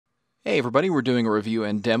Hey everybody, we're doing a review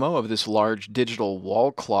and demo of this large digital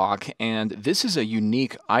wall clock, and this is a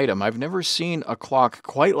unique item. I've never seen a clock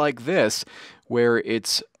quite like this, where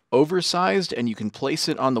it's oversized and you can place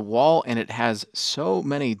it on the wall, and it has so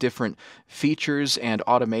many different features and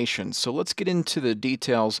automations. So let's get into the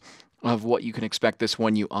details of what you can expect this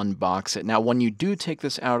when you unbox it. Now, when you do take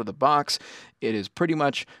this out of the box, it is pretty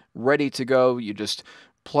much ready to go. You just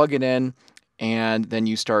plug it in, and then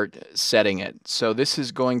you start setting it. So this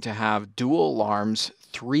is going to have dual alarms,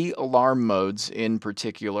 3 alarm modes in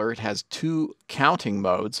particular. It has 2 counting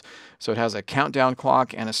modes. So it has a countdown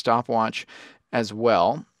clock and a stopwatch as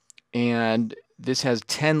well. And this has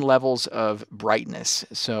 10 levels of brightness.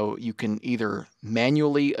 So you can either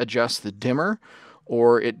manually adjust the dimmer,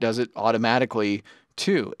 or it does it automatically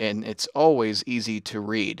too. And it's always easy to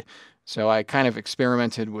read. So I kind of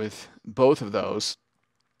experimented with both of those.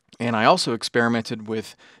 And I also experimented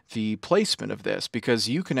with the placement of this, because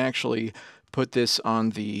you can actually put this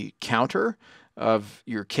on the counter of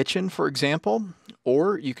your kitchen, for example,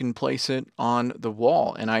 or you can place it on the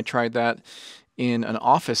wall. And I tried that in an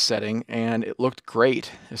office setting, and it looked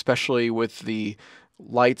great, especially with the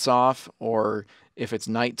lights off, or if it's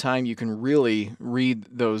nighttime, you can really read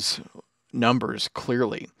those numbers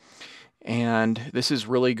clearly. And this is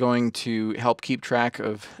really going to help keep track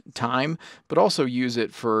of time, but also use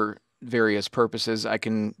it for various purposes. I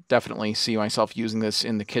can definitely see myself using this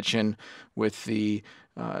in the kitchen with the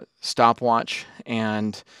stopwatch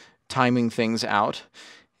and timing things out.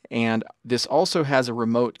 And this also has a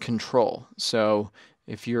remote control. So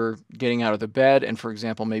if you're getting out of the bed and, for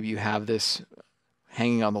example, maybe you have this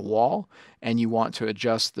hanging on the wall and you want to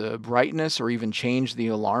adjust the brightness or even change the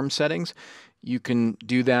alarm settings, you can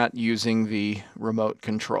do that using the remote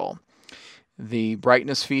control. The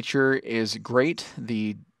brightness feature is great.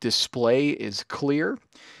 The display is clear,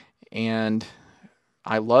 and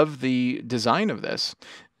I love the design of this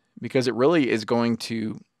because it really is going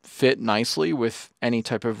to fit nicely with any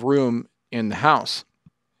type of room in the house.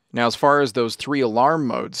 Now, as far as those 3 alarm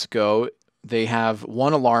modes go, they have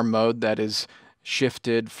one alarm mode that is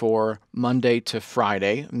shifted for Monday to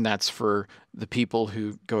Friday, and that's for the people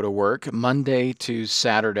who go to work. Monday to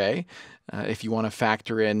Saturday, if you want to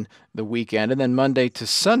factor in the weekend, and then Monday to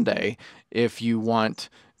Sunday if you want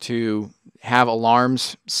to have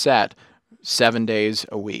alarms set 7 days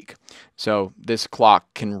a week. So this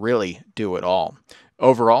clock can really do it all.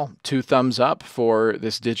 Overall, 2 thumbs up for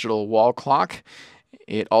this digital wall clock.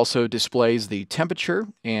 It also displays the temperature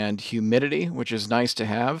and humidity, which is nice to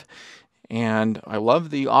have. And I love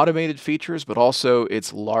the automated features, but also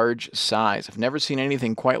its large size. I've never seen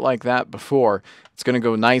anything quite like that before. It's going to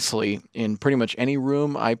go nicely in pretty much any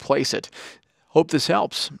room I place it. Hope this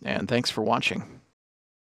helps, and thanks for watching.